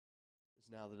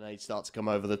Now the nades start to come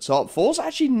over the top. forZe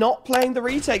actually not playing the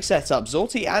retake setup.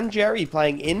 Zorti and Jerry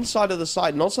playing inside of the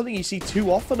site. Not something you see too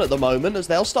often at the moment as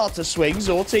they'll start to swing.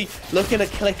 Zorti looking to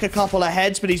click a couple of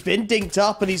heads, but he's been dinked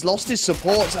up and he's lost his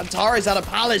support. xantares out of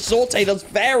Palace. Zorti does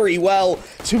very well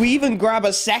to even grab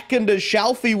a second as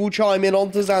Shalfie will chime in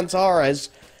onto xantares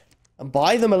and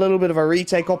buy them a little bit of a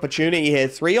retake opportunity here.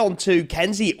 3-on-2.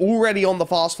 Kenzie already on the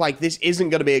fast flank. This isn't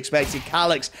going to be expected.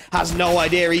 Calyx has no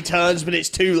idea. He turns, but it's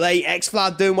too late.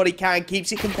 xFloud doing what he can.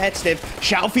 Keeps it competitive.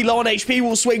 Shalfie low on HP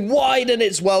will swing wide, and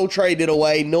it's well traded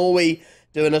away. Norway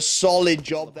doing a solid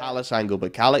job. Palace angle,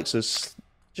 but Calyx has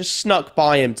just snuck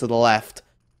by him to the left.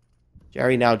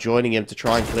 Jerry now joining him to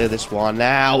try and clear this one.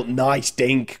 Now, nice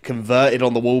dink. Converted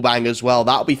on the wallbang as well.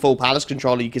 That'll be full Palace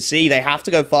control. You can see they have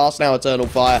to go fast now, Eternal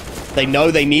Fire. They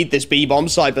know they need this B-bomb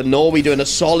site, but Norway doing a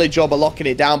solid job of locking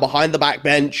it down behind the back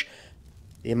bench.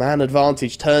 The man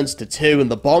advantage turns to 2, and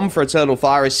the bomb for Eternal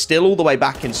Fire is still all the way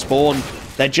back in spawn.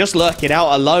 They're just lurking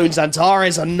out alone.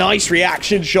 xantares, a nice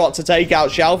reaction shot to take out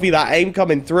Shalfie. That aim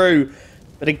coming through.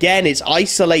 But again, it's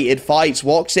isolated fights.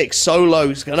 woxic solo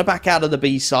is going to back out of the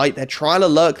B site. They're trying to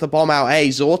lurk the bomb out A.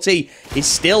 Zorti is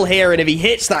still here, and if he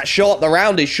hits that shot, the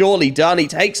round is surely done. He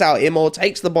takes out Immor,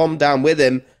 takes the bomb down with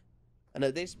him. And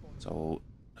at this point... So, we'll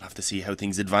have to see how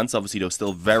things advance. Obviously, though,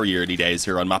 still very early days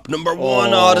here on map number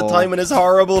 1. Oh, the timing is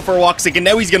horrible for woxic, and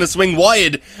now he's going to swing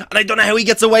wide. And I don't know how he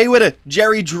gets away with it.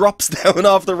 Jerry drops down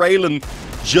off the railing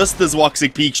just as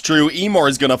woxic peeks through. Immor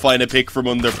is going to find a pick from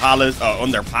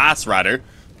underpass, rather.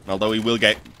 Although he will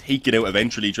get taken out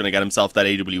eventually trying to get himself that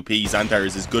AWP.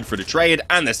 xantares is good for the trade,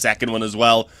 and the second one as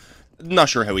well. Not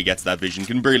sure how he gets that vision.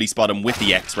 Can barely spot him with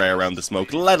the X-ray around the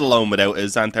smoke, let alone without it.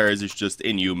 xantares is just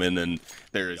inhuman, and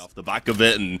there's off the back of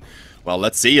it. And, well,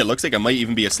 let's see. It looks like it might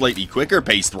even be a slightly quicker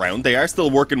paced round. They are still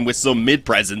working with some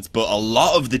mid-presence, but a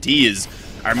lot of the T's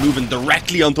are moving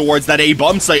directly on towards that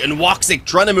A-bomb site, and woxic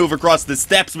trying to move across the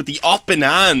steps with the op in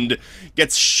hand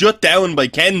gets shut down by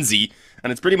Kenzie. And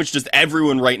it's pretty much just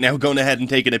everyone right now going ahead and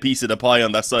taking a piece of the pie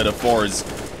on that side of forZe.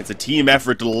 It's a team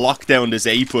effort to lock down this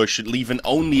A push, leaving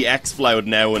only xFloud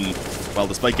now. And, well,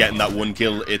 despite getting that one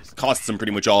kill, it costs him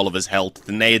pretty much all of his health.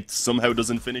 The nade somehow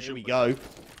doesn't finish. Here we go.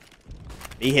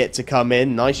 B hit to come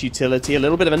in. Nice utility. A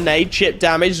little bit of a nade chip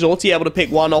damage. Zorti able to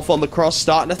pick one off on the cross.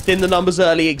 Starting to thin the numbers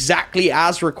early, exactly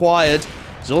as required.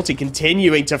 Zorti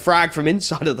continuing to frag from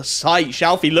inside of the site.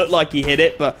 Shalfie looked like he hit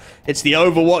it, but it's the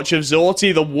overwatch of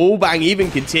Zorti. The wallbang even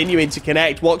continuing to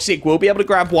connect. woxic will be able to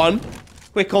grab one.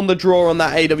 Quick on the draw on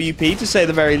that AWP, to say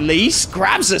the very least.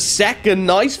 Grabs a second.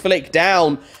 Nice flick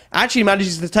down. Actually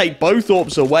manages to take both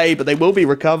orbs away, but they will be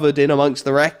recovered in amongst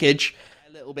the wreckage.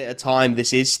 A little bit of time.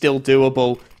 This is still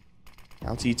doable.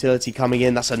 Counter utility coming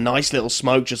in. That's a nice little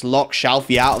smoke. Just locks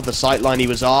Shalfie out of the sightline he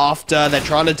was after. They're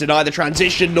trying to deny the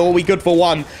transition. Norway good for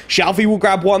one. Shalfie will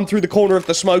grab one through the corner of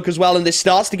the smoke as well. And this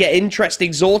starts to get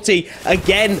interesting. Zorti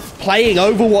again playing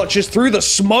Overwatchers through the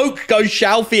smoke. Goes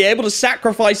Shalfie, able to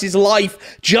sacrifice his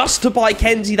life just to buy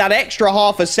Kenzie that extra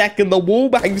half a second. The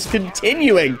wallbang's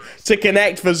continuing to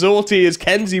connect for Zorti as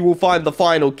Kenzie will find the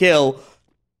final kill.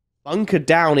 Bunkered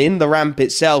down in the ramp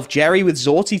itself. Jerry with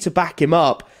Zorti to back him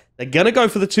up. They're going to go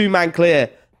for the 2-man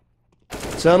clear.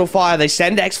 Eternal Fire, they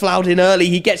send xFloud in early.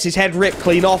 He gets his head ripped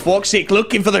clean off. woxic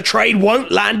looking for the trade,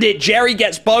 won't land it. Jerry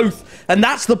gets both, and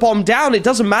that's the bomb down. It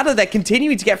doesn't matter. They're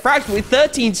continuing to get fragged with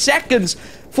 13 seconds.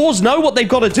 forZe know what they've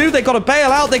got to do. They've got to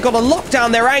bail out. They've got to lock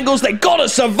down their angles. They've got to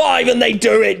survive, and they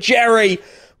do it. Jerry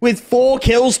with 4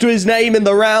 kills to his name in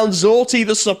the round. Zorti,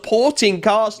 the supporting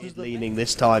cast, is leaning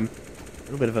this time. A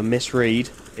little bit of a misread.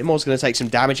 Immor's going to take some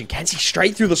damage, and Kenzie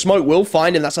straight through the smoke will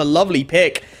find him. That's a lovely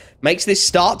pick. Makes this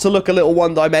start to look a little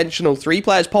one-dimensional. 3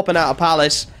 players popping out of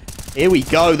Palace. Here we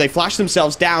go. They flash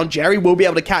themselves down. Jerry will be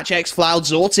able to catch xFloud.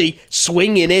 Zorti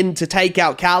swinging in to take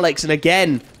out Calyx. And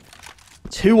again,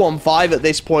 2-on-5 at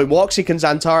this point. woxic and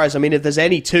xantares, I mean, if there's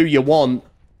any 2 you want,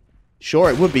 sure,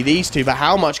 it would be these 2, but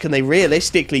how much can they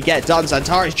realistically get done?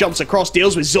 xantares jumps across,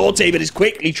 deals with Zorti, but is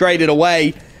quickly traded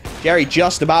away. Jerry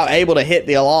just about able to hit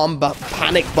the alarm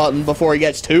panic button before he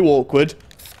gets too awkward.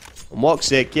 And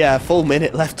woxic, yeah, full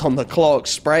minute left on the clock,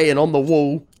 spraying on the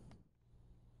wall.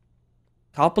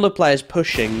 Couple of players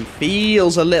pushing.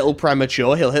 Feels a little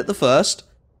premature. He'll hit the first.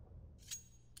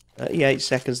 38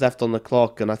 seconds left on the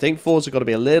clock, and I think forZe have got to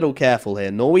be a little careful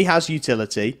here. Norway has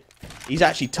utility. He's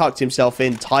actually tucked himself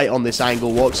in tight on this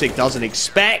angle. woxic doesn't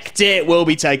expect it. Will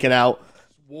be taken out.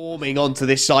 Swarming onto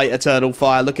this site, Eternal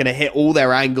Fire, looking to hit all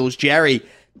their angles. Jerry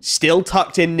still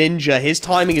tucked in Ninja. His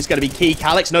timing is going to be key.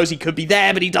 Calyx knows he could be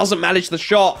there, but he doesn't manage the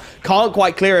shot. Can't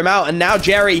quite clear him out. And now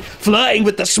Jerry flirting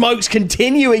with the smokes,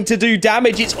 continuing to do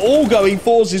damage. It's all going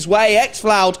forZe's way.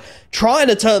 xFloud trying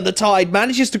to turn the tide,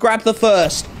 manages to grab the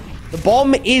first. The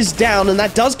bomb is down, and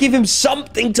that does give him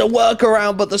something to work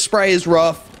around, but the spray is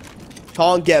rough.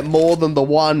 Can't get more than the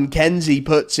one. kenzie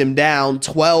puts him down.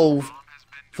 12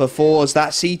 for forZe.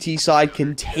 That CT side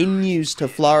continues to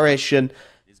flourish, and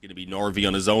it's going to be Norvi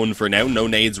on his own for now. No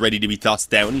nades ready to be tossed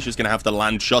down. He's just going to have to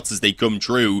land shots as they come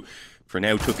true. For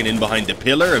now, tucking in behind the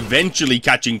pillar, eventually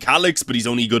catching Calix, but he's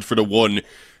only good for the one.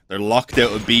 They're locked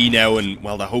out of B now, and,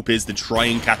 well, the hope is to try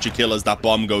and catch a kill as that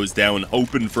bomb goes down,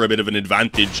 hoping for a bit of an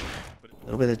advantage. A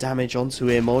little bit of damage onto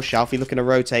him, or Shalfie looking to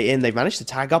rotate in. They've managed to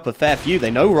tag up a fair few.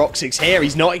 They know Roxic's here.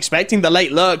 He's not expecting the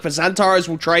late lurk, but xantares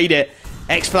will trade it.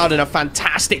 xcloud in a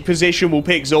fantastic position will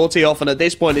pick Zorti off, and at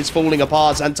this point it's falling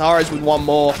apart. xantares with one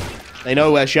more. They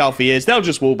know where Shalfie is. They'll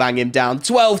just wallbang him down.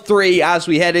 12-3 as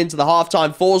we head into the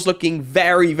halftime. forZe looking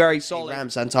very, very solid.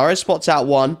 xantares spots out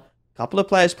one. Couple of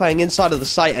players playing inside of the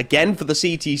site again for the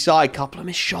CT side. Couple of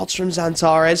missed shots from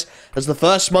xantares as the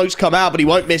first smokes come out, but he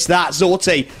won't miss that.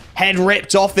 Zorti, head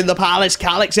ripped off in the palace.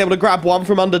 Calix able to grab one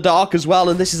from under dark as well,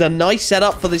 and this is a nice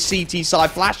setup for the CT side.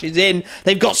 Flashes in.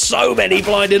 They've got so many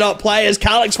blinded up players.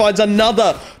 Calix finds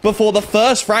another before the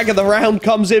first frag of the round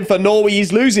comes in for Norway.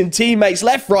 He's losing teammates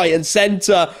left, right, and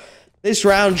center. This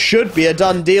round should be a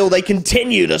done deal. They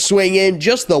continue to swing in.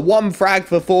 Just the one frag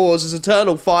for forZe as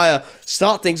Eternal Fire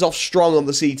start things off strong on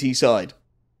the CT side.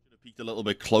 Should have peeked a little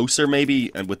bit closer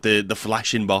maybe, and with the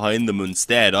flash in behind them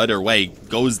instead. Either way,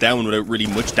 goes down without really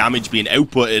much damage being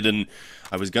outputted, and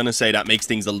I was going to say that makes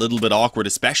things a little bit awkward,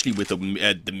 especially with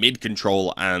the mid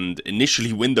control and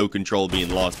initially window control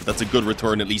being lost. But that's a good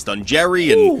return at least on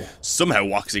Jerry, and somehow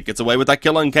Woxic gets away with that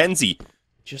kill on kenzie.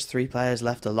 Just 3 players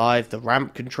left alive. The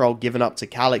ramp control given up to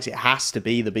Calix. It has to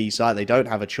be the B side. They don't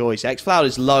have a choice. xcloud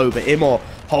is low, but Immor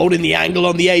holding the angle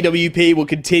on the AWP will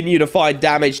continue to find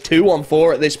damage.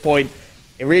 2-on-4 at this point.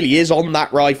 It really is on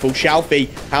that rifle. Shalfie,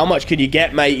 how much can you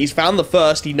get, mate? He's found the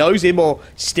first. He knows Immor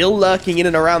still lurking in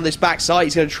and around this backside.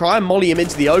 He's going to try and molly him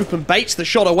into the open. Baits the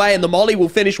shot away, and the molly will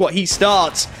finish what he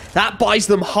starts. That buys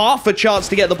them half a chance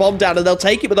to get the bomb down, and they'll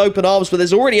take it with open arms, but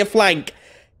there's already a flank.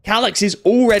 Calix is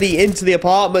already into the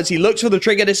apartments. He looks for the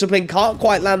trigger discipline. Can't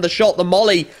quite land the shot. The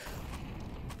molly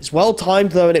is well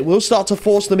timed, though, and it will start to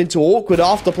force them into awkward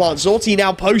afterplant. Zorti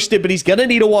now posted, but he's going to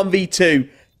need a 1v2.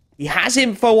 He has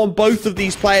info on both of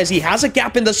these players. He has a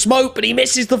gap in the smoke, but he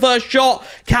misses the first shot.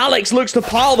 Calix looks to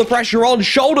pile the pressure on.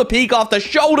 Shoulder peek after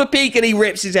shoulder peek, and he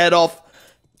rips his head off.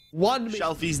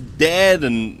 Shalfie's dead,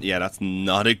 and yeah, that's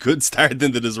not a good start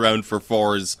into this round for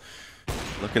forZe.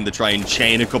 Looking to try and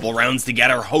chain a couple rounds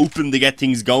together, hoping to get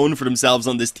things going for themselves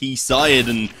on this T side.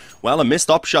 And, well, a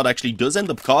missed up shot actually does end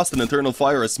up costing Eternal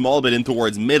Fire a small bit in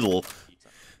towards middle.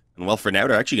 And, well, for now,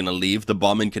 they're actually going to leave the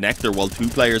bomb in connector while 2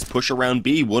 players push around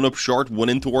B. One up short, one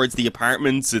in towards the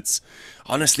apartments. It's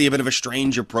honestly a bit of a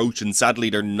strange approach, and sadly,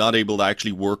 they're not able to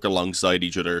actually work alongside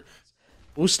each other.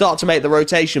 We'll start to make the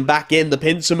rotation back in. The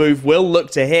pincer move will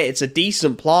look to hit. It's a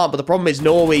decent plant, but the problem is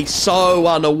Norway so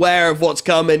unaware of what's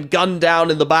coming. Gun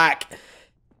down in the back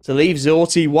to leave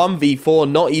Zorti 1v4,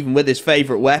 not even with his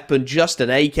favourite weapon, just an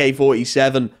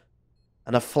AK-47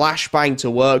 and a flashbang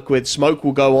to work with. Smoke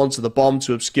will go onto the bomb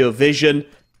to obscure vision.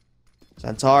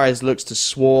 xantares looks to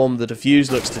swarm. The defuse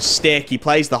looks to stick. He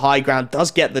plays the high ground, does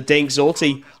get the dink.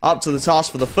 Zorti up to the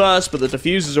task for the first, but the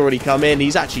defuse has already come in.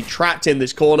 He's actually trapped in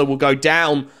this corner, will go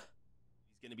down.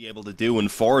 He's going to be able to do, and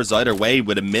forZe either way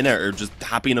with a minute or just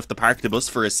happy enough to park the bus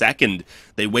for a second.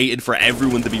 They waited for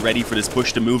everyone to be ready for this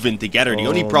push to move in together. The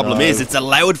only problem is it's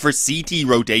allowed for CT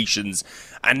rotations,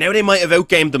 and now they might have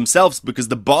outgamed themselves because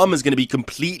the bomb is going to be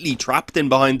completely trapped in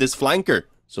behind this flanker.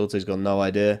 Zorti's got no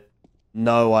idea.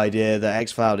 No idea that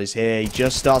xcloud is here. He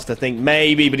just starts to think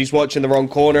maybe, but he's watching the wrong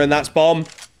corner, and that's bomb.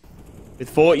 With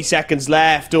 40 seconds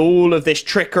left, all of this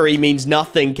trickery means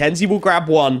nothing. kenzie will grab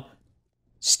one.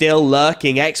 Still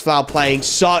lurking. xcloud playing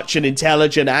such an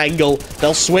intelligent angle.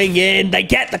 They'll swing in. They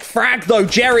get the frag, though.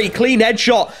 Jerry, clean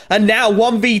headshot. And now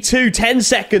 1v2, 10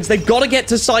 seconds. They've got to get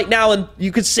to site now, and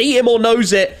you can see him or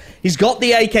knows it. He's got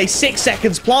the AK, 6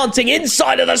 seconds, planting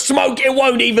inside of the smoke. It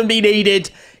won't even be needed.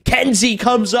 kenzie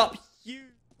comes up.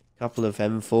 Couple of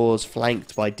M4s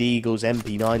flanked by Deagles,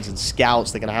 MP9s, and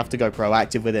Scouts. They're going to have to go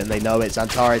proactive with it, and they know it.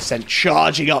 xantares sent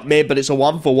charging up mid, but it's a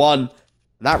 1-for-1.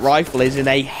 That rifle is in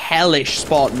a hellish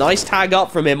spot. Nice tag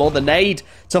up from him, or the nade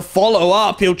to follow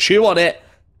up. He'll chew on it.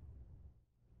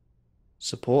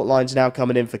 Support lines now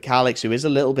coming in for Calix, who is a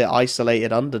little bit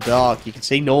isolated under dark. You can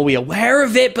see Norway aware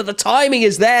of it, but the timing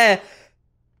is there.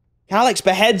 Calix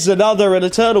beheads another, and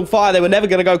Eternal Fire. They were never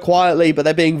going to go quietly, but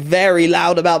they're being very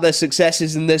loud about their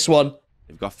successes in this one.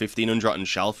 They've got 1,500 on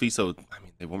Shalfie, so I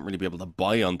mean, they won't really be able to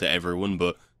buy onto everyone,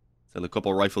 but So a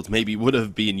couple of rifles maybe would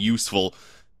have been useful.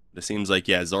 But it seems like,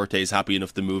 yeah, Zorte's happy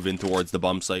enough to move in towards the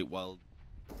bomb site while...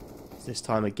 This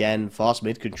time again, fast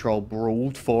mid control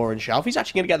brawled for, and Shalfie's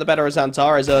actually going to get the better of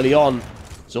Xantares early on.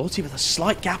 Zorti with a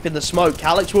slight gap in the smoke.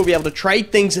 Calyx will be able to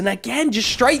trade things, and again,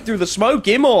 just straight through the smoke.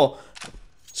 Immor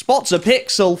spots a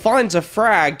pixel, finds a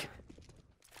frag.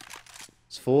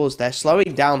 It's forZe, they're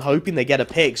slowing down, hoping they get a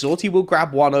pick. Zorti will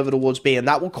grab one over towards B, and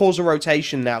that will cause a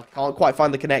rotation now. Can't quite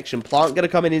find the connection. Plant going to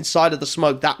come in inside of the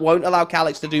smoke. That won't allow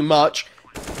Calyx to do much.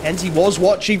 Kenzie was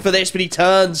watching for this, but he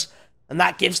turns. And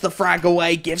that gives the frag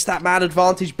away, gives that man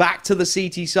advantage back to the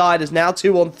CT side as now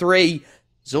 2-on-3.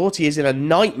 Zorti is in a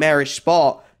nightmarish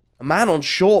spot. A man on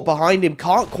short behind him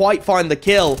can't quite find the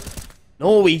kill.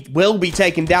 Norway will be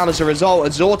taken down as a result.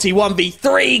 And Zorti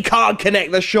 1v3 can't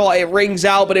connect the shot. It rings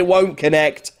out, but it won't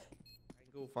connect.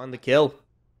 We'll find the kill.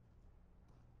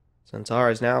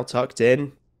 Xantares now tucked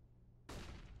in.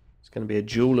 Going to be a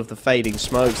duel of the fading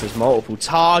smokes. There's multiple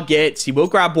targets. He will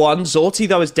grab one. Zorti,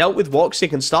 though, has dealt with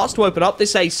woxic and starts to open up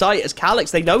this A site as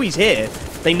Calyx. They know he's here.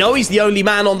 They know he's the only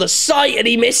man on the site, and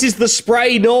he misses the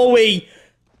spray. Norway,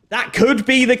 that could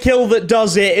be the kill that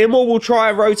does it. Immor will try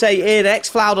and rotate in.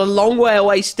 xFloud a long way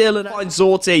away still, and finds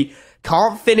Zorti.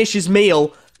 Can't finish his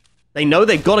meal. They know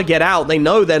they've got to get out. They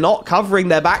know they're not covering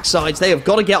their backsides. They have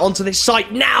got to get onto this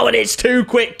site now, and it's 2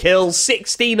 quick kills.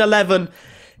 16-11.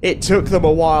 It took them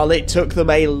a while. It took them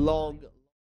a long...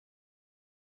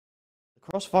 The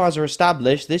crossfires are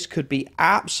established. This could be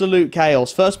absolute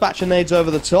chaos. First batch of nades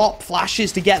over the top.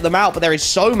 Flashes to get them out, but there is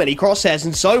so many crosshairs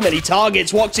and so many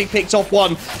targets. woxic picks off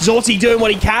one. Zorti doing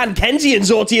what he can. Kenzie and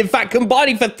Zorti, in fact,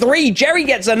 combining for 3. Jerry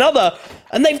gets another.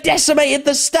 And they've decimated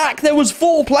the stack. There was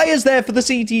 4 players there for the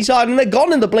CT side, and they're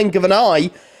gone in the blink of an eye.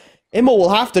 Immor will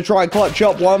have to try and clutch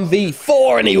up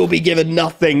 1v4, and he will be given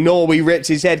nothing. Norway rips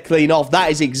his head clean off. That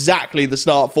is exactly the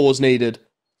start forZe needed.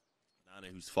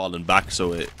 Who's fallen back,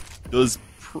 so it does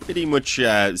pretty much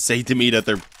say to me that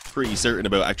they're pretty certain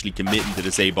about actually committing to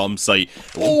this A bomb site.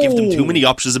 It won't give them too many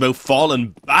options about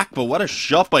falling back, but what a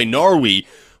shot by Norway.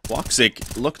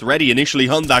 woxic looked ready initially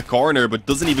on that corner, but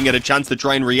doesn't even get a chance to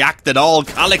try and react at all.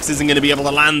 Calyx isn't going to be able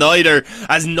to land either,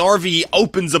 as Norvi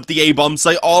opens up the A-bomb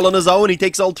site all on his own. He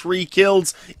takes all 3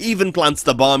 kills, even plants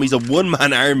the bomb. He's a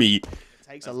one-man army.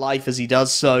 Takes a life as he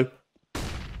does so.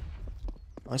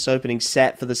 Nice opening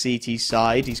set for the CT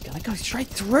side. He's going to go straight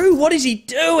through. What is he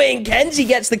doing? Kenzie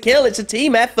gets the kill. It's a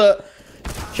team effort.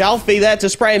 Shalfie there to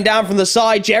spray him down from the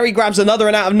side. Jerry grabs another,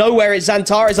 and out of nowhere, it's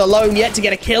Xantares alone yet to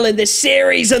get a kill in this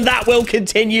series, and that will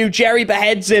continue. Jerry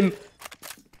beheads him.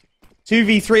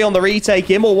 2v3 on the retake.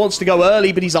 Immor wants to go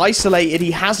early, but he's isolated.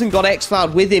 He hasn't got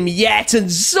xFloud with him yet, and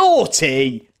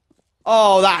Zorti.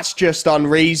 Oh, that's just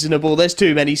unreasonable. There's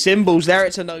too many symbols there.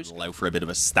 It's a no. Allow for a bit of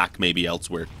a stack maybe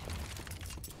elsewhere.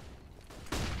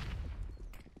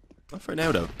 Not for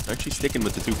now, though. Actually sticking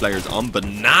with the 2 players on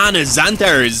bananas.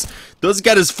 Xantares does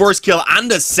get his first kill and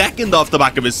a second off the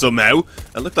back of it somehow.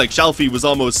 It looked like Shalfie was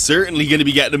almost certainly going to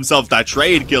be getting himself that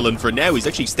trade kill, and for now, he's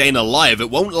actually staying alive. It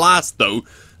won't last, though,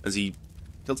 as he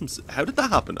kills himself. How did that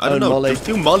happen? I don't know. Molly. There's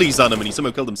 2 mollies on him, and he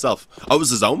somehow killed himself. Oh, it was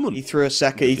his own one. He threw a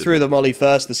second. He threw the molly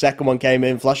first. The second one came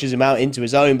in, flushes him out into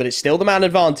his own, but it's still the man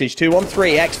advantage.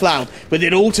 2-on-3. xFloud with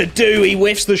it all to do. He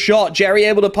whiffs the shot. Jerry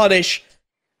able to punish.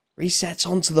 Resets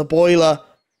onto the boiler.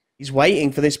 He's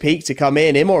waiting for this peak to come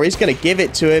in. Immor is going to give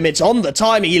it to him. It's on the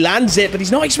timing. He lands it, but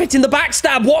he's not expecting the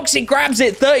backstab. woxic grabs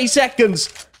it. 30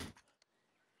 seconds.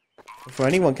 Before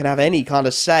anyone can have any kind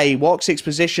of say, woxic's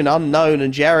position unknown,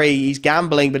 and Jerry, he's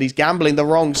gambling, but he's gambling the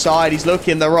wrong side. He's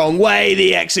looking the wrong way.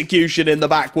 The execution in the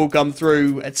back will come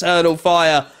through. Eternal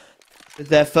Fire with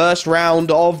their first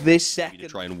round of this second. To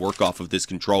try and work off of this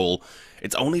control.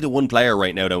 It's only the 1 player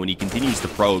right now, though, and he continues to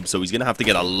probe, so he's going to have to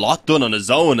get a lot done on his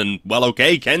own, and, well,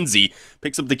 okay, Kenzie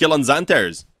picks up the kill on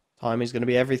Xantares. Timing's going to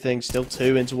be everything. Still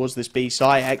 2 in towards this B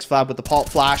site. xFloud with the pop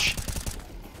flash.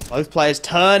 Both players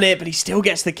turn it, but he still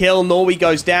gets the kill. Norway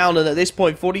goes down, and at this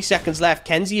point, 40 seconds left.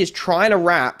 Kenzie is trying to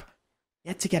wrap.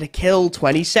 Yet to get a kill.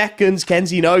 20 seconds.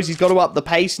 Kenzie knows he's got to up the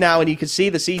pace now, and you can see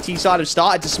the CT side have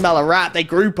started to smell a rat. They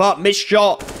group up, missed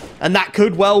shot. And that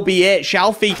could well be it.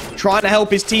 Shalfie trying to help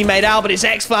his teammate out, but it's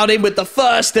xFloud in with the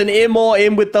first and Immor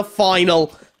in with the final.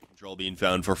 Control being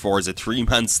found for forZe. A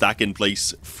 3-man stack in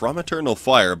place from Eternal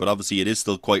Fire, but obviously it is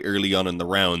still quite early on in the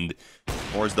round.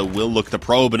 forZe, though, will look to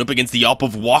probe, and up against the op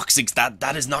of woxic,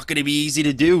 that is not going to be easy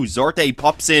to do. Zorte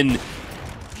pops in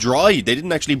dry. They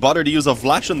didn't actually bother to use a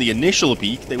flash on the initial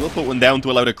peak. They will put one down to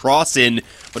allow the cross in,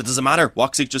 but it doesn't matter.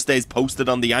 woxic just stays posted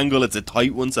on the angle. It's a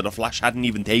tight one, so the flash hadn't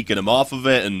even taken him off of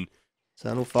it, and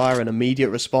Eternal Fire, an immediate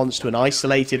response to an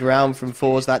isolated round from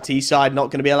forZe. That T side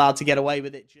not going to be allowed to get away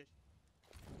with it.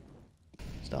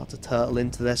 Start to turtle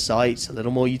into their sights. A little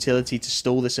more utility to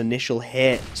stall this initial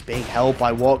hit. It's being held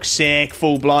by woxic.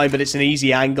 Full blind, but it's an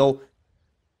easy angle.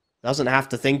 Doesn't have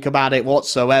to think about it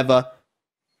whatsoever.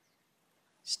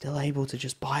 Still able to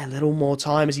just buy a little more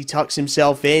time as he tucks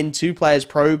himself in. 2 players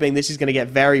probing. This is going to get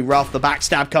very rough. The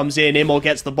backstab comes in. Immor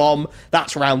gets the bomb.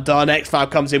 That's round done.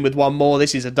 xFloud comes in with one more.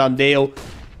 This is a done deal.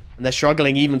 And they're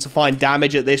struggling even to find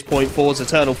damage at this point. forZe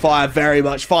Eternal Fire very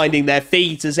much finding their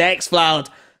feet as xFloud.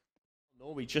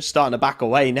 We're just starting to back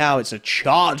away now. It's a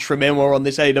charge from Immor on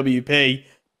this AWP.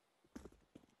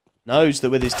 Knows that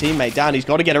with his teammate down, he's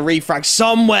got to get a refrag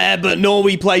somewhere, but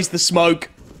Norway plays the smoke.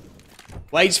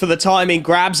 Waits for the timing,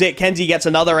 grabs it. kenzie gets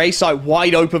another A site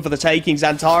wide open for the taking.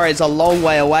 xantares a long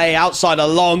way away, outside a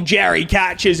long. Jerry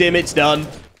catches him, it's done.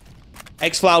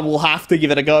 xFloud will have to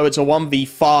give it a go. It's a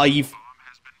 1v5.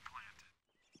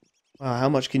 Wow, how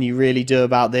much can you really do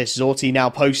about this? Zorti now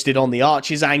posted on the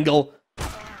arches angle.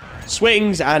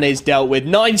 Swings and is dealt with.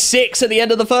 9-6 at the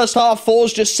end of the first half.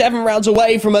 forZe just 7 rounds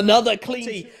away from another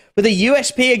clean. With a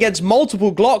USP against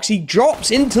multiple Glocks, he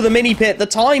drops into the mini pit. The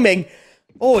timing.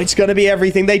 Oh, it's going to be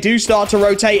everything. They do start to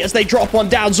rotate as they drop one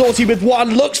down. Zorti with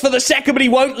one. Looks for the second, but he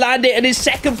won't land it. And his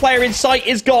second player in sight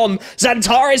is gone.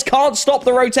 xantares can't stop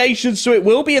the rotation, so it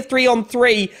will be a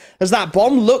 3-on-3 as that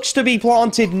bomb looks to be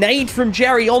planted. Nade from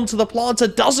Jerry onto the planter.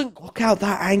 Doesn't block out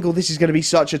that angle. This is going to be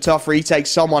such a tough retake.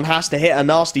 Someone has to hit a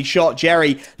nasty shot.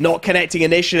 Jerry not connecting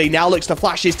initially. Now looks to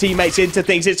flash his teammates into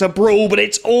things. It's a brawl, but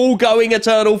it's all going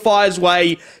Eternal Fire's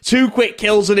way. 2 quick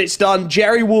kills and it's done.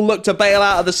 Jerry will look to bail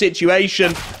out of the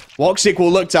situation. woxic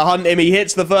will look to hunt him. He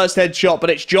hits the first headshot,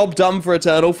 but it's job done for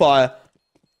Eternal Fire.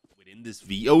 Within this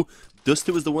VO,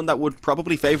 Duster was the one that would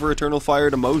probably favor Eternal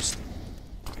Fire the most.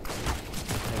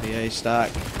 Heavy A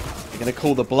stack. They're going to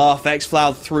call the bluff.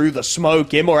 xFloud through the smoke.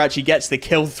 Immor actually gets the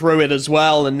kill through it as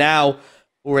well. And now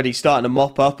already starting to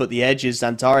mop up at the edges.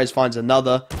 xantares finds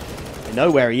another. They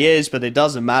know where he is, but it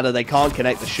doesn't matter. They can't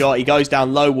connect the shot. He goes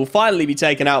down low. Will finally be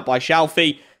taken out by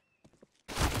Shalfie.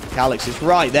 Calix is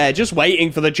right there, just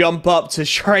waiting for the jump up to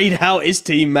trade out his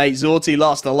teammate. Zorti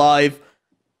last alive.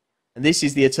 And this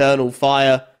is the Eternal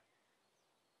Fire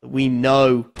that we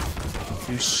know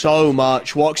do so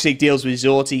much. woxic deals with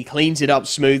Zorti, cleans it up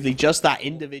smoothly. Just that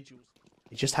individual.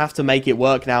 They just have to make it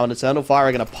work now. And Eternal Fire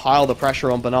are going to pile the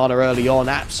pressure on Banana early on.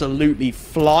 Absolutely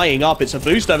flying up. It's a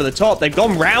boost over the top. They've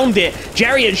gone round it.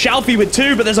 Jerry and Shalfie with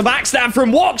 2, but there's a backstab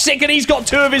from woxic, and he's got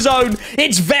 2 of his own.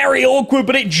 It's very awkward,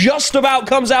 but it just about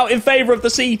comes out in favor of the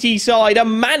CT side. A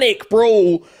manic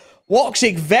brawl.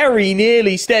 woxic very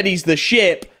nearly steadies the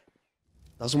ship.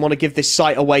 Doesn't want to give this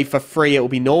site away for free. It will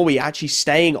be Norway actually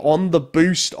staying on the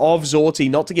boost of Zorti,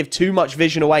 not to give too much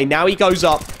vision away. Now he goes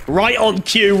up right on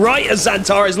cue, right as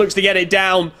xantares looks to get it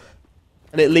down.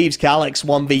 And it leaves Calix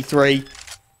 1v3.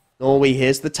 Norway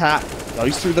hears the tap,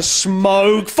 goes through the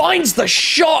smoke, finds the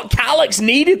shot. Calix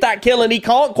needed that kill and he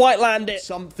can't quite land it.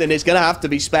 Something is going to have to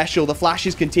be special. The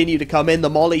flashes continue to come in, the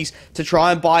mollies to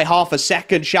try and buy half a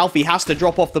second. Shalfie has to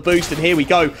drop off the boost, and here we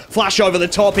go. Flash over the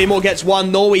top, Immor gets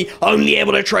one. Norway only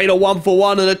able to trade a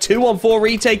 1-for-1 and a 2-on-4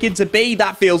 retake into B.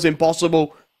 That feels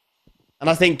impossible. And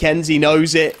I think kenzie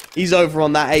knows it. He's over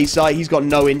on that A site. He's got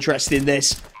no interest in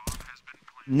this.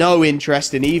 No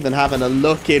interest in even having a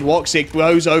look in. woxic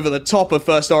goes over the top of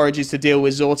first origins to deal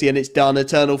with Zorti, and it's done.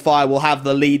 Eternal Fire will have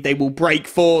the lead. They will break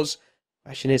forZe.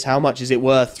 Question is, how much is it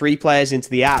worth? 3 players into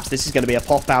the apps. This is going to be a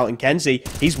pop out, and kenzie,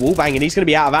 he's wallbanging. He's going to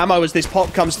be out of ammo as this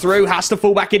pop comes through. Has to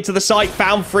fall back into the site.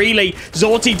 Found freely.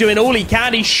 Zorti doing all he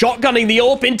can. He's shotgunning the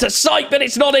AWP into sight, but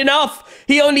it's not enough.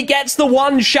 He only gets the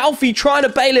one. Shalfie trying to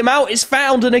bail him out is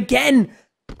found, and again,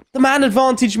 the man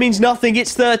advantage means nothing.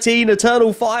 It's 13.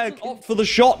 Eternal Fire opt for the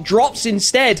shot, drops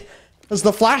instead as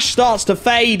the flash starts to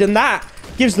fade, and that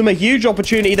gives them a huge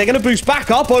opportunity. They're going to boost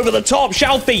back up over the top.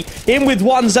 Shalfie in with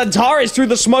one. xantares through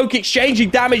the smoke, exchanging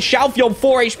damage. Shalfie on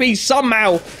 4 HP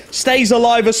somehow stays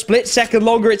alive a split second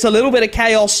longer. It's a little bit of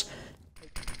chaos.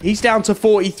 He's down to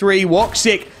 43.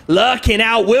 woxic lurking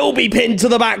out, will be pinned to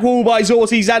the back wall by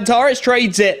Zorti. xantares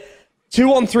trades it.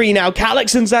 2-on-3 now.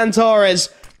 Calix and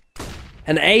xantares.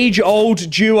 An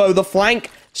age-old duo. The flank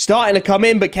starting to come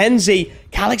in, but kenzie,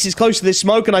 Calix is close to this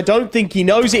smoke, and I don't think he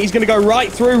knows it. He's going to go right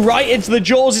through, right into the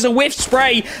jaws. It's a whiff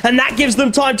spray, and that gives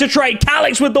them time to trade.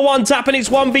 Calix with the 1-tap, and it's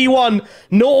 1v1.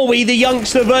 Norway, the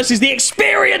youngster, versus the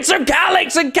experience of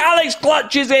Calix, and Calix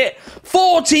clutches it.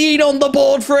 14 on the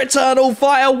board for Eternal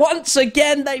Fire. Once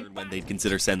again, when they'd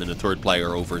consider sending a 3rd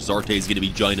player over, Zorte is going to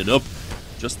be joining up.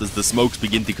 Just as the smokes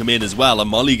begin to come in as well, a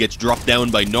molly gets dropped down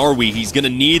by Norway. He's going to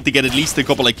need to get at least a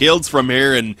couple of kills from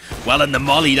here, and, well, in the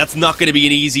molly, that's not going to be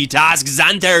an easy task.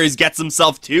 xantares gets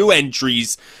himself 2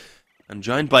 entries. And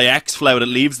joined by xFloud, it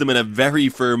leaves them in a very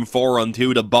firm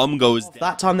 4-on-2. The bomb goes down.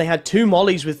 That time they had 2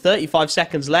 mollies with 35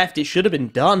 seconds left. It should have been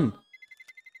done.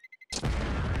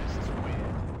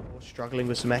 Struggling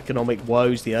with some economic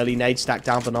woes. The early nade stack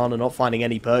down Banana, not finding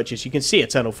any purchase. You can see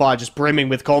Eternal Fire just brimming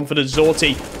with confidence.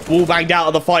 Zorti wall banged out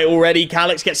of the fight already.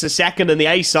 Calyx gets the second and the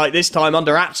A site, this time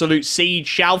under absolute siege.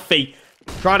 Shalfie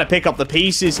trying to pick up the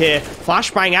pieces here.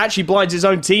 Flashbang actually blinds his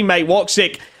own teammate.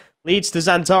 Woxic leads to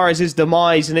xantarespeek's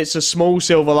demise, and it's a small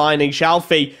silver lining.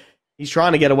 Shalfie, he's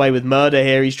trying to get away with murder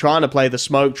here. He's trying to play the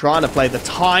smoke, trying to play the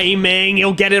timing.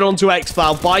 He'll get it onto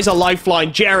xFloud, buys a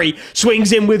lifeline. Jerry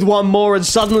swings in with one more, and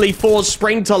suddenly forZe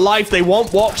spring to life. They want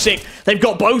Woxic. They've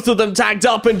got both of them tagged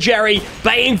up, and Jerry,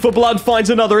 baying for blood, finds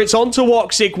another. It's onto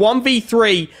Woxic,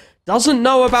 1v3. Doesn't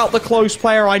know about the close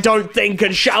player, I don't think,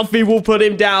 and Shalfie will put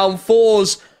him down.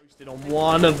 forZe on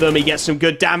one of them. He gets some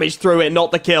good damage through it,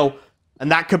 not the kill.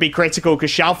 And that could be critical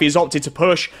because Shalfie has opted to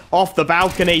push off the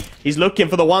balcony. He's looking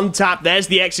for the one tap. There's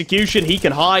the execution. He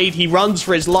can hide. He runs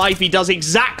for his life. He does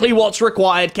exactly what's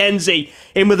required. kenzie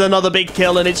in with another big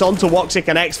kill, and it's on to Woxic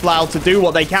and xFloud to do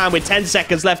what they can with 10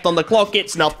 seconds left on the clock.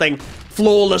 It's nothing.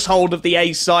 Flawless hold of the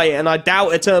A site, and I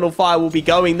doubt Eternal Fire will be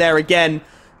going there again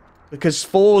because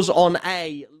forZe on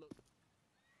A.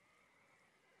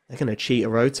 They're going to cheat a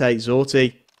rotate.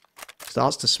 Zorti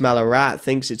starts to smell a rat,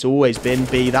 thinks it's always been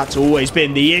B. That's always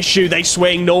been the issue. They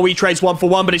swing. Norway trades 1 for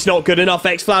 1, but it's not good enough.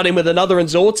 xFloud in with another, and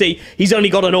Zorti, he's only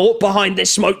got an AWP behind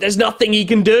this smoke. There's nothing he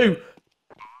can do.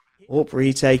 AWP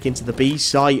retake into the B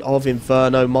site of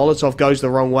Inferno. Molotov goes the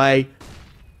wrong way.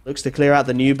 Looks to clear out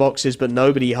the new boxes, but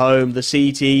nobody home. The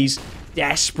CT's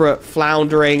desperate,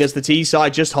 floundering as the T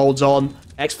side just holds on.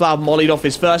 xFloud mollied off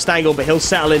his first angle, but he'll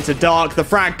settle into dark. The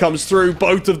frag comes through.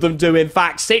 Both of them do, in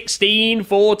fact.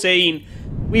 16-14.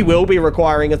 We will be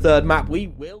requiring a third map. We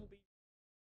will be.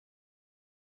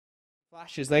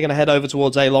 Flashes. They're going to head over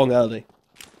towards A long early.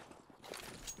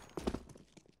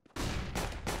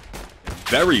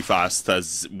 Very fast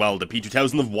as, well, the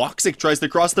P2000 of Woxic tries to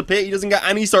cross the pit. He doesn't get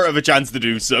any sort of a chance to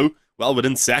do so. Well,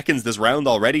 within seconds, this round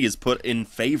already is put in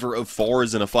favor of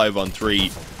forZe in a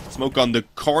 5-on-3. Smoke on the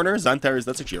corner. xantares,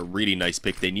 that's actually a really nice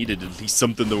pick. They needed at least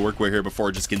something to work with here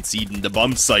before just conceding the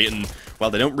bomb site. And, well,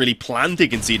 they don't really plan to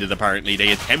concede it, apparently.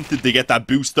 They attempted to get that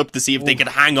boost up to see if they could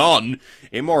hang on.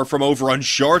 Imor from over on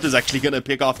short is actually going to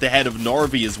pick off the head of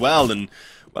Norvi as well. And,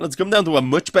 well, it's come down to a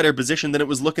much better position than it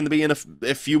was looking to be in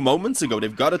a few moments ago.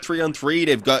 They've got a 3-on-3.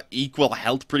 They've got equal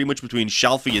health pretty much between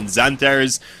Shalfie and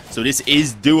xantares. So this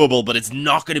is doable, but it's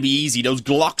not going to be easy. Those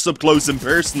Glocks up close and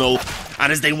personal.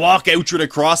 And as they walk out through the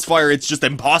crossfire, it's just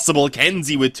impossible.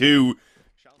 kenzie with 2.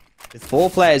 With 4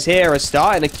 players here are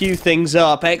starting to queue things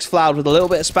up. xFloud with a little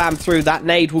bit of spam through. That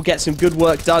nade will get some good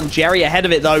work done. Jerry ahead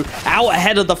of it, though. Out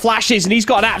ahead of the flashes, and he's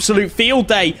got an absolute field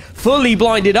day. Fully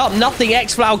blinded up. Nothing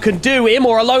xFloud can do.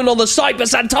 Imor alone on the site, but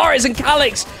xantares and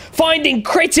Calyx finding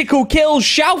critical kills.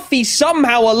 Shalfie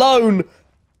somehow alone.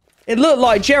 It looked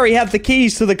like Jerry had the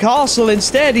keys to the castle.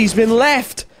 Instead, he's been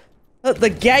left at the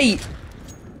gate.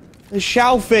 There's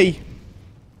Shalfie.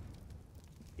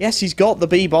 Yes, he's got the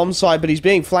B bomb side, but he's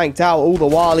being flanked out all the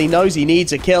while. He knows he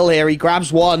needs a kill here. He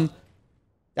grabs one.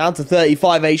 Down to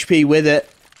 35 HP with it.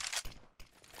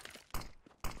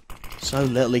 So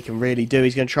little he can really do.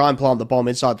 He's going to try and plant the bomb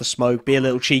inside the smoke. Be a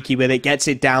little cheeky with it. Gets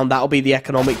it down. That'll be the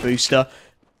economic booster.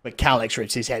 But Calyx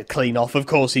rips his head clean off. Of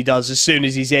course he does. As soon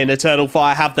as he's in, Eternal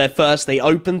Fire have their first. They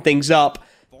open things up.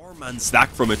 4-man stack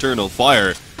from Eternal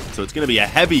Fire. So it's going to be a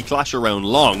heavy clash around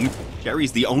long.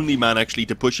 Jerry's the only man actually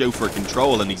to push out for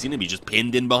control, and he's going to be just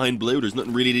pinned in behind blue. There's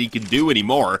nothing really that he can do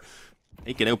anymore.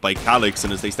 Taken out by Calyx,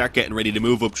 and as they start getting ready to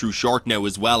move up through short now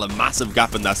as well, a massive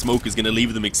gap in that smoke is going to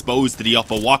leave them exposed to the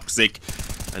upper Woxic.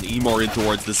 And Imor in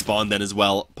towards the spawn then as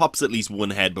well. Pops at least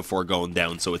one head before going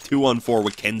down. So a 2-on-4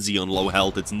 with kenzie on low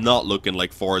health. It's not looking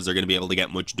like forZe are going to be able to get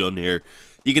much done here.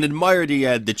 You can admire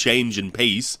the change in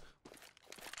pace.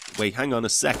 Wait, hang on a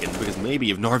second, because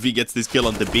maybe if Norvi gets this kill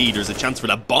onto B, there's a chance for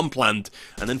that bomb plant,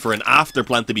 and then for an after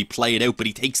plant to be played out, but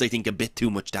he takes, I think, a bit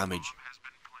too much damage.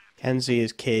 kenzie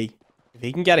is key. If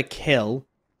he can get a kill,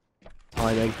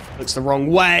 timing looks the wrong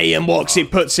way, and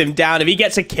Woxic puts him down. If he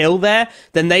gets a kill there,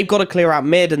 then they've got to clear out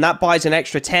mid, and that buys an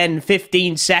extra 10,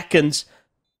 15 seconds.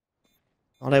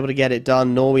 Not able to get it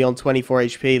done. Norway on 24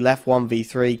 HP, left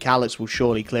 1v3. Calyx will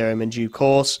surely clear him in due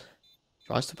course.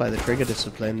 Tries to play the trigger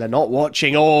discipline. They're not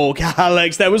watching. Oh,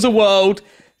 Calyx, there was a world.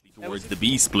 Towards the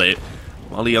B split.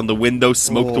 Molly on the window,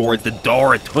 smoke towards the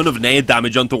door. A ton of nade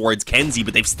damage on towards kenzie,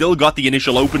 but they've still got the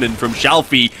initial opening from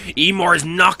Shalfie. Imor is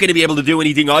not going to be able to do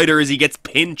anything either as he gets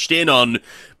pinched in on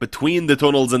between the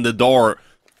tunnels and the door.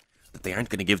 The but they aren't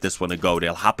going to give this one a go.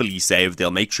 They'll happily save.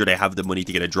 They'll make sure they have the money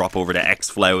to get a drop over to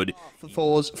xFloud.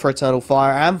 For Eternal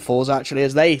Fire and forZe, actually,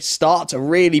 as they start to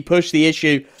really push the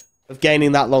issue of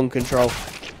gaining that long control.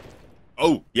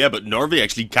 Oh, yeah, but navi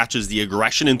actually catches the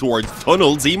aggression in towards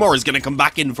tunnel. Zymor is going to come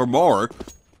back in for more.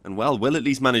 And, well, will at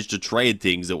least manage to trade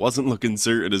things. It wasn't looking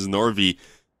certain as navi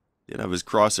did have his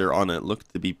crosshair on it.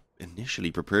 Looked to be initially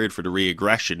prepared for the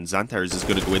re-aggression. xantares is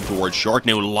going to go in towards short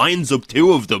now, lines up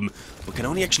two of them, but can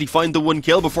only actually find the one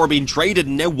kill before being traded.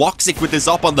 And now woxic with this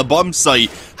up on the bomb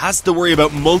site has to worry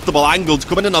about multiple angles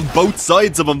coming in on both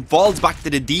sides of him, falls back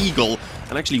to the deagle,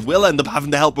 and actually will end up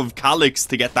having the help of Calyx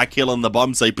to get that kill on the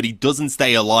bomb site, but he doesn't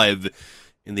stay alive.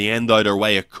 In the end, either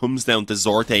way, it comes down to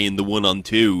Zorte in the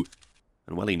 1-on-2,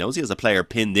 and well, he knows he has a player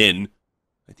pinned in.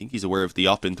 I think he's aware of the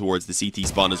up in towards the CT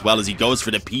spawn as well, as he goes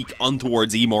for the peek on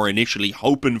towards Emor initially,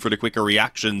 hoping for the quicker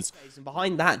reactions. And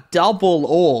behind that, double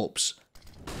orbs.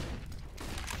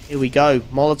 Here we go.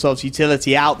 Molotov's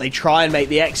utility out. They try and make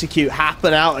the execute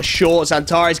happen out of short.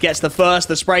 xantares gets the first.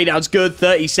 The spray down's good.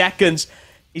 30 seconds.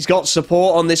 He's got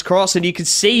support on this cross, and you can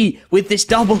see with this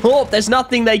double orb, there's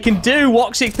nothing they can do.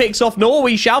 woxic picks off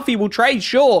Norway. Shalfie will trade,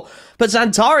 sure, but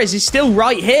xantares is still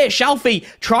right here. Shalfie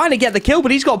trying to get the kill,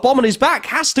 but he's got bomb on his back.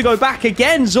 Has to go back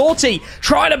again. Zorti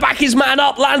trying to back his man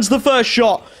up. Lands the first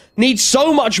shot. Needs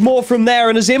so much more from there,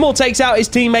 and as Immel takes out his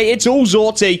teammate, it's all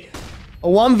Zorti. A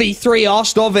 1v3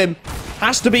 asked of him.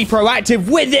 Has to be proactive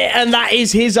with it, and that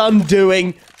is his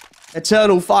undoing.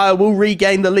 Eternal Fire will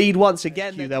regain the lead once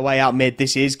again. Their way out mid.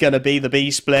 This is going to be the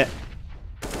B split.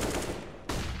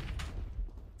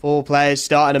 4 players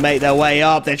starting to make their way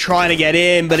up. They're trying to get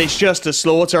in, but it's just a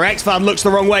slaughter. xFam looks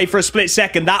the wrong way for a split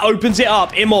second. That opens it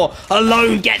up. Immor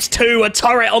alone gets 2. A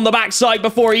turret on the backside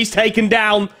before he's taken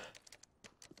down.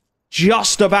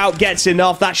 Just about gets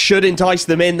enough. That should entice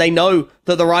them in. They know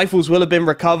that the rifles will have been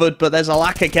recovered, but there's a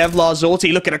lack of Kevlar.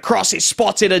 Zorti looking across. It's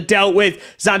spotted and dealt with.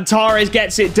 xantares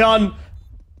gets it done.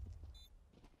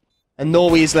 And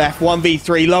Norway is left.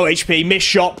 1v3. Low HP. Missed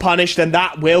shot punished, and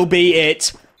that will be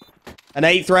it. An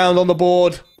 8th round on the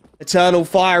board. Eternal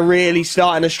Fire really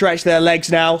starting to stretch their legs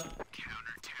now.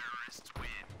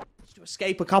 To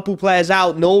escape a couple players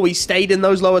out, Norway stayed in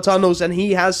those lower tunnels, and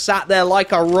he has sat there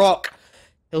like a rock.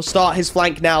 He'll start his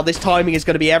flank now. This timing is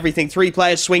going to be everything. 3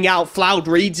 players swing out. Floud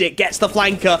reads it, gets the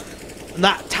flanker. And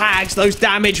that tags. Those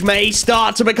damage may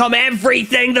start to become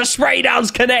everything. The spray downs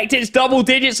connect. It's double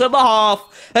digits at the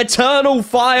half. Eternal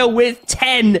Fire with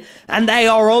 10. And they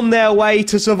are on their way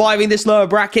to surviving this lower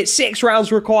bracket. 6 rounds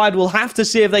required. We'll have to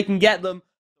see if they can get them.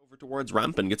 Over towards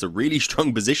ramp and gets a really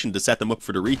strong position to set them up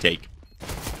for the retake.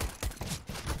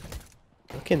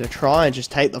 Looking to try and just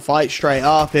take the fight straight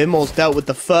up. Immor's dealt with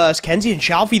the first. Kenzie and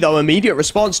Shalfie, though, immediate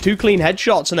response. 2 clean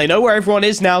headshots, and they know where everyone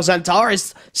is now.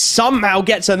 xantares somehow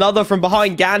gets another from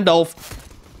behind Gandalf.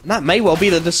 And that may well be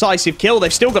the decisive kill.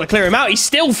 They've still got to clear him out. He's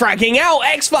still fragging out.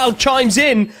 xFloud chimes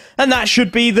in, and that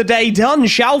should be the day done.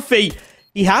 Shalfie,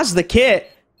 he has the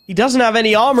kit. He doesn't have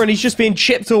any armor, and he's just being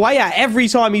chipped away at every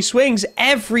time he swings,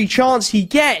 every chance he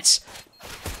gets.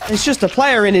 It's just a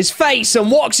player in his face,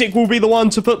 and woxic will be the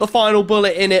one to put the final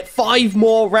bullet in it. 5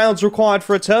 more rounds required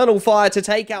for Eternal Fire to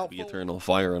take out. The Eternal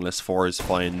Fire, unless forZe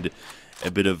find a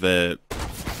bit of a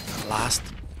last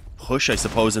push, I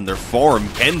suppose, in their form.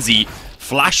 Kenzie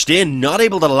flashed in, not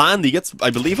able to land. He gets, I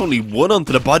believe, only 1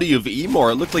 onto the body of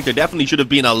Emor. It looked like there definitely should have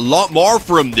been a lot more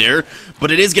for him there,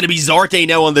 but it is going to be Zorte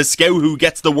now on the scout who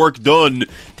gets the work done.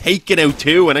 Taken out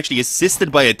 2 and actually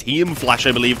assisted by a team flash,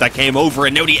 I believe, that came over.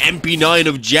 And now the MP9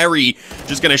 of Jerry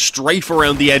just going to strafe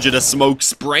around the edge of the smoke,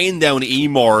 spraying down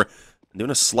Emor. And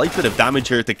doing a slight bit of damage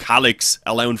here to Calyx,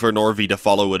 allowing for Norvi to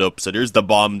follow it up. So there's the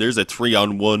bomb, there's a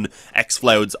 3-on-1.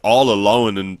 xFloud's all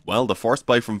alone, and, well, the force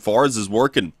buy from forZe is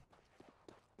working.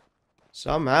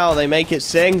 Somehow they make it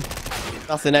sing.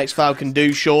 Nothing xFloud can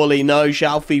do, surely. No,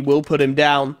 Shalfie will put him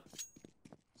down.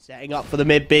 Setting up for the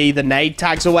mid B. The nade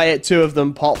tags away at 2 of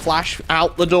them. Pop flash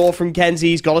out the door from Kenzie.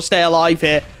 He's got to stay alive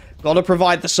here. Got to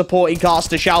provide the supporting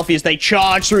cast to Shalfie as they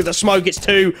charge through the smoke. It's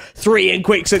 2, 3 in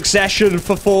quick succession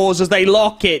for forZe as they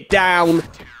lock it down.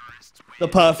 The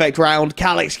perfect round.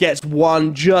 Calyx gets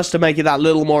 1 just to make it that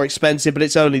little more expensive, but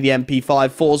it's only the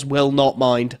MP5. forZe will not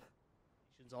mind.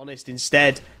 Honest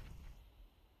instead.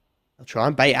 They'll try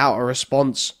and bait out a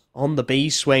response on the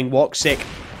B swing. woxic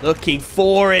looking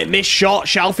for it. Missed shot.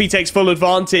 Shalfie takes full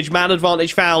advantage. Man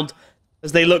advantage found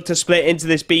as they look to split into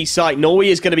this B site. Norway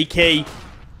is going to be key.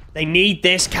 They need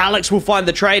this. Calyx will find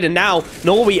the trade, and now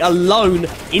Norway alone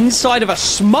inside of a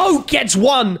smoke gets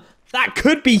 1. That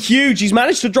could be huge. He's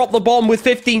managed to drop the bomb with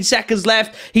 15 seconds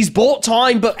left. He's bought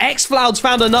time, but xFloud's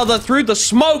found another through the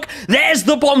smoke. There's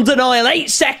the bomb denial. 8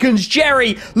 seconds.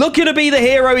 Jerry looking to be the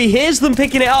hero. He hears them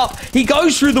picking it up. He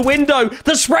goes through the window.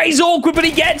 The spray's awkward, but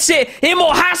he gets it.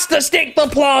 Immor has to stick the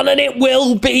plant, and it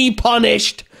will be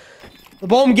punished. The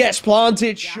bomb gets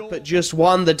planted, but just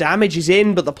 1. The damage is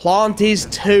in, but the plant is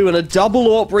 2. And a double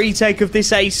AWP retake of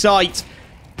this A site.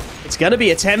 It's going to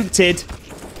be attempted.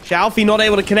 Shalfie not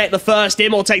able to connect the first.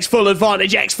 Immor takes full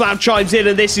advantage. xFloud chimes in,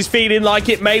 and this is feeling like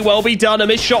it may well be done. A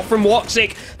missed shot from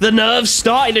woxic. The nerves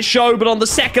starting to show, but on the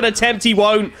second attempt, he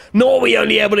won't. Norway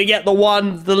only able to get the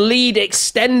 1. The lead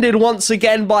extended once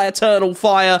again by Eternal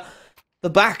Fire. The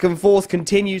back and forth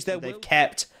continues. They've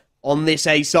kept on this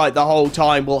A site the whole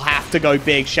time. Will have to go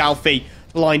big. Shalfie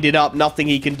blinded up. Nothing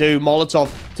he can do.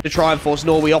 Molotov to try and force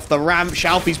Norway off the ramp.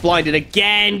 Shalfie's blinded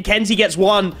again. Kenzie gets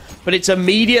 1, but it's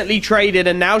immediately traded.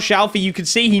 And now Shalfie, you can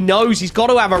see he knows he's got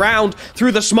to have a round.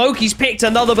 Through the smoke, he's picked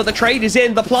another, but the trade is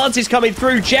in. The plant is coming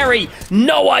through. Jerry,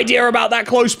 no idea about that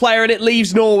close player, and it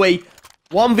leaves Norway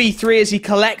 1v3 as he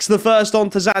collects the first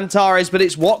onto xantares, but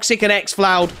it's woxic and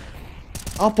xFloud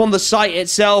up on the site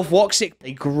itself. woxic,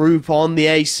 they group on the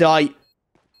A site.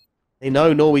 They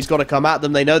know Norway's got to come at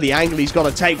them. They know the angle he's got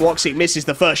to take. woxic misses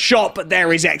the first shot, but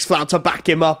there is xFloud to back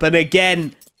him up. And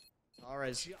again,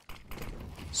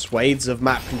 swathes of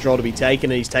map control to be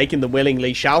taken, and he's taken them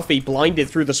willingly. Shalfie, blinded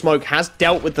through the smoke, has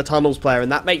dealt with the tunnels player,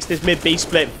 and that makes this mid-B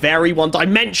split very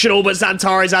one-dimensional, but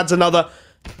xantares adds another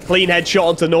clean headshot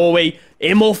onto Norway.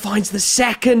 Immor finds the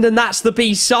second, and that's the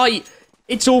B site.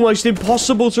 It's almost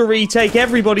impossible to retake.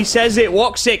 Everybody says it.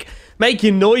 woxic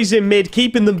making noise in mid,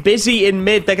 keeping them busy in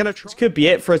mid. They're going to try. This could be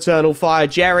it for Eternal Fire.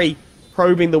 Jerry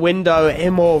probing the window.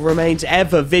 Immor remains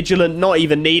ever vigilant. Not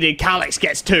even needed. Calyx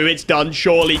gets 2. It's done.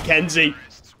 Surely, Kenzie.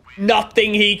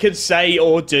 Nothing he could say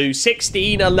or do.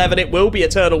 16-11. It will be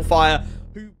Eternal Fire